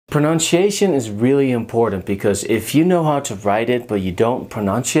Pronunciation is really important because if you know how to write it but you don't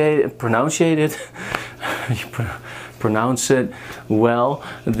pronounce it pronounce it well,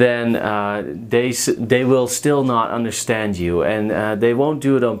 then they will still not understand you, and they won't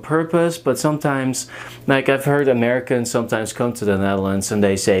do it on purpose. But sometimes, like I've heard Americans sometimes come to the Netherlands and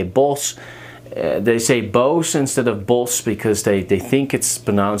they say bos. They say bos instead of bos because they think it's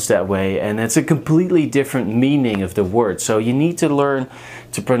pronounced that way, and it's a completely different meaning of the word. So you need to learn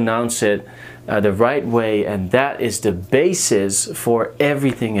to pronounce it the right way, and that is the basis for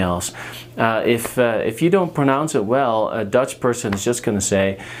everything else. If you don't pronounce it well, a Dutch person is just going to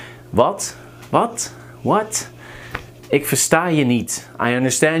say, Wat? What? What? Ik versta je niet. I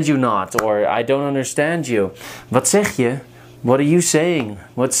understand you not. Or I don't understand you. Wat zeg je? What are you saying?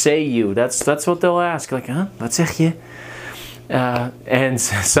 What say you? That's what they'll ask. Like, huh? Wat zeg je? And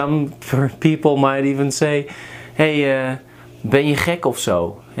some people might even say, hey, ben je gek of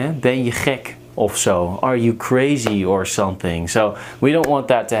zo? Yeah? Ben je gek of zo? Are you crazy or something? So we don't want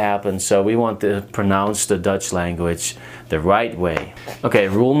that to happen. So we want to pronounce the Dutch language the right way. Okay,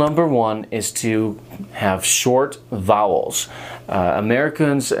 rule number 1 is to have short vowels.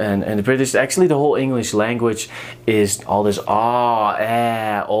 Americans and the British, actually the whole English language is all this ah,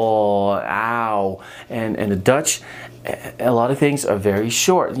 eh, oh, ow. And the Dutch, a lot of things are very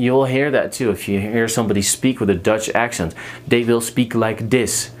short. You'll hear that too if you hear somebody speak with a Dutch accent. They will speak like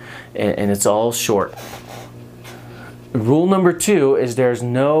this, and it's all short. Rule number 2 is there's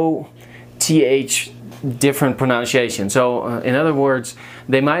no TH different pronunciation. So in other words,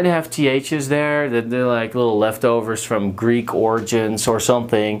 they might have THs there that they're like little leftovers from Greek origins or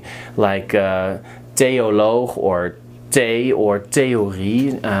something, like theoloog or the or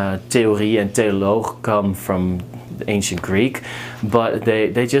theorie. Theorie and theoloog come from ancient Greek, but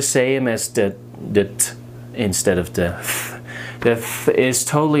they just say them as the t instead of the th. The th is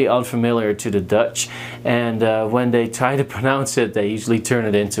totally unfamiliar to the Dutch, and when they try to pronounce it, they usually turn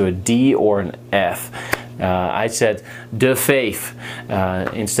it into a D or an F. I said de faith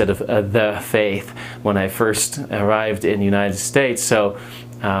instead of the faith when I first arrived in the United States, so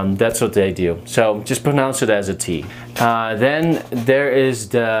that's what they do. So just pronounce it as a T. Then there is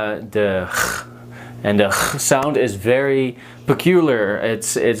the ch, and the ch sound is very peculiar.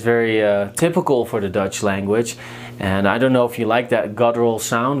 It's very typical for the Dutch language. And I don't know if you like that guttural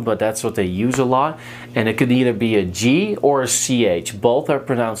sound, but that's what they use a lot. And it could either be a G or a CH. Both are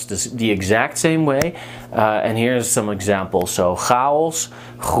pronounced the exact same way. And here's some examples. So chaos,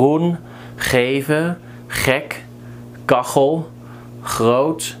 groen, geven, gek, kachel,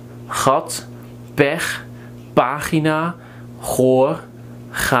 groot, gat, pech, pagina, goor,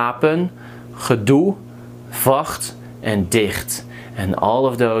 gapen, gedoe, vacht, and dicht. And all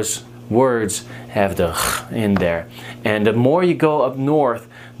of those words have the ch in there, and the more you go up north,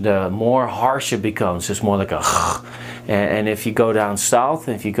 the more harsh it becomes. It's more like a ch. And if you go down south,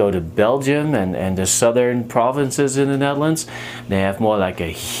 if you go to Belgium and the southern provinces in the Netherlands, they have more like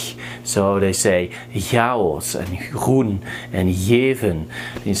a h. So they say jaos and groen and jeven.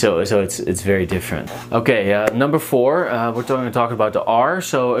 So it's very different. Okay, number 4, we're going to talk about the R.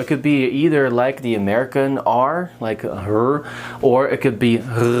 So it could be either like the American R, like her, or it could be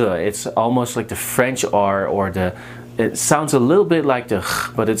r. It's almost like the French R, or it sounds a little bit like the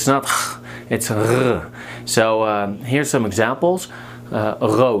ch, but it's not ch, it's r. So here's some examples.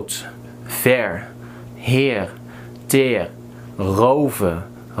 Rood, ver, heer, teer, roven,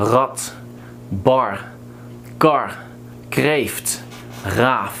 rat, bar, kar, kreeft,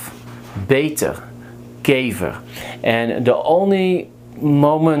 raaf, beter, kever. And the only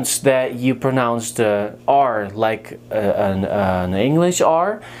moments that you pronounce the R like an English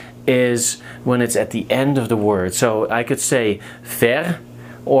R is when it's at the end of the word. So I could say ver,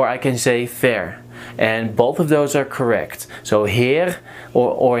 or I can say ver. And both of those are correct. So heer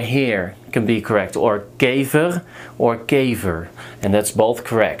or heer can be correct, or kever or kever, and that's both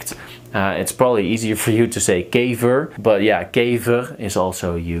correct. It's probably easier for you to say kever, but yeah, kever is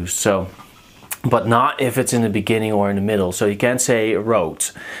also used. So, but not if it's in the beginning or in the middle. So you can't say rood.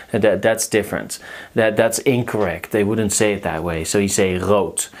 That's different. That's incorrect. They wouldn't say it that way. So you say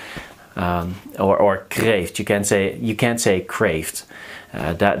rood, or kreeft. You can't say kreeft.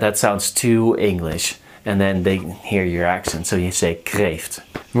 That sounds too English, and then they hear your accent, so you say kreeft.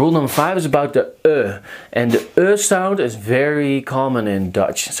 Rule number 5 is about the and the sound is very common in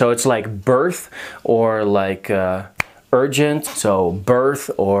Dutch. So it's like birth or like urgent. So birth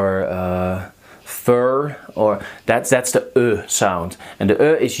or fur, or that's the sound, and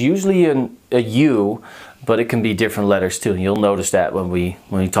the is usually a U but it can be different letters too. You'll notice that when we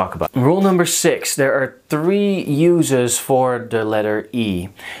talk about it. Rule number 6, there are 3 uses for the letter E.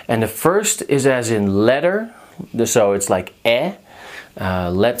 And the first is as in letter, so it's like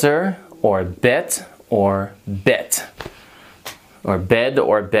letter, or bet, or bet. Or bed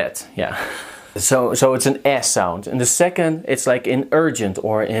or bet, yeah. So it's an S sound. And the second, it's like in urgent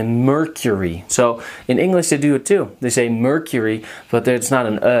or in mercury. So in English they do it too. They say mercury, but it's not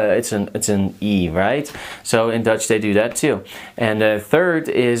an it's an E, right? So in Dutch they do that too. And the third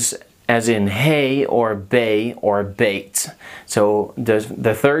is as in hay or bay or bait. So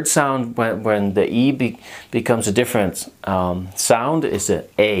the third sound when the E becomes a different sound is the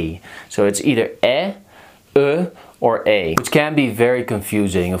A. So it's either or A, which can be very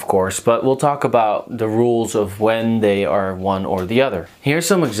confusing, of course, but we'll talk about the rules of when they are one or the other. Here's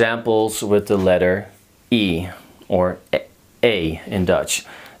some examples with the letter E, or A in Dutch.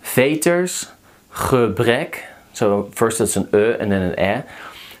 Veters, gebrek, so first it's an and then an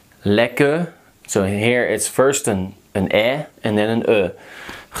lekker, so here it's first an and then an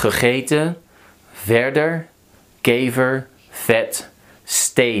gegeten, verder, kever, vet,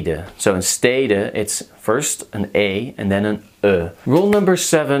 steden. So in steden, it's first an A and then an Rule number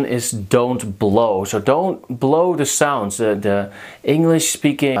 7 is don't blow. So don't blow the sounds. The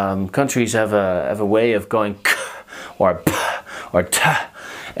English-speaking countries have a way of going k or p or t,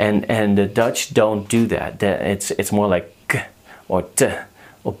 and the Dutch don't do that. It's more like k or t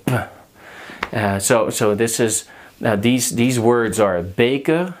or p. So this is these words are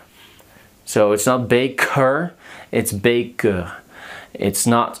beker. So it's not baker, it's baker. It's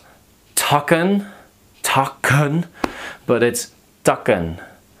not takken, but it's takken.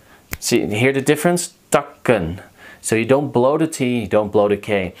 See, hear the difference? Takken. So you don't blow the T, you don't blow the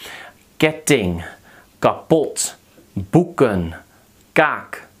K. Ketting, kapot, boeken,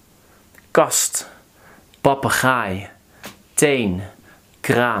 kaak, kast, papegaai, teen,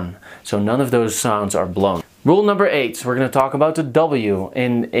 kraan. So none of those sounds are blown. Rule number 8, we're going to talk about the W.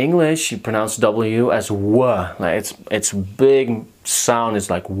 In English, you pronounce W as w. Like it's big sound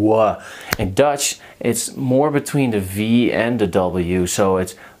is like w. In Dutch, it's more between the V and the W, so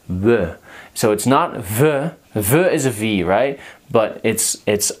it's w. So it's not v. V is a V, right? But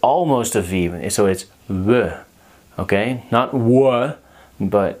it's almost a V, so it's w. Okay, not w,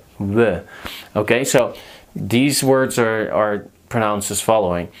 but w. Okay, so these words are pronounced as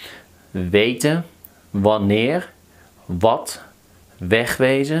following: weten, wanneer, wat,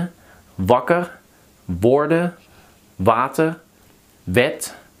 wegwezen, wakker, worden, water,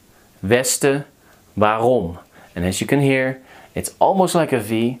 wet, westen, waarom. And as you can hear, it's almost like a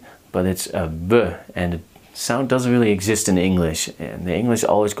V, but it's a B, and the sound doesn't really exist in English. And the English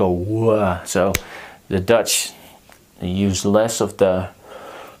always go w, so the Dutch use less of the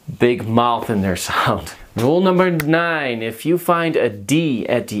big mouth in their sound. Rule number 9, if you find a D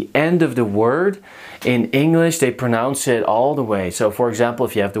at the end of the word, in English they pronounce it all the way. So for example,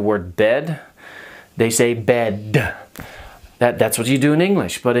 if you have the word bed, they say bed. That's what you do in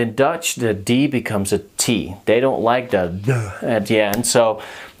English, but in Dutch the D becomes a T. They don't like the D at the end, so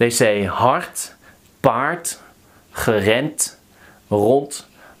they say hard, paard, gerend, rond,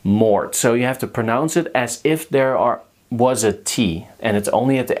 moord. So you have to pronounce it as if there was a T, and it's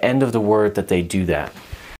only at the end of the word that they do that.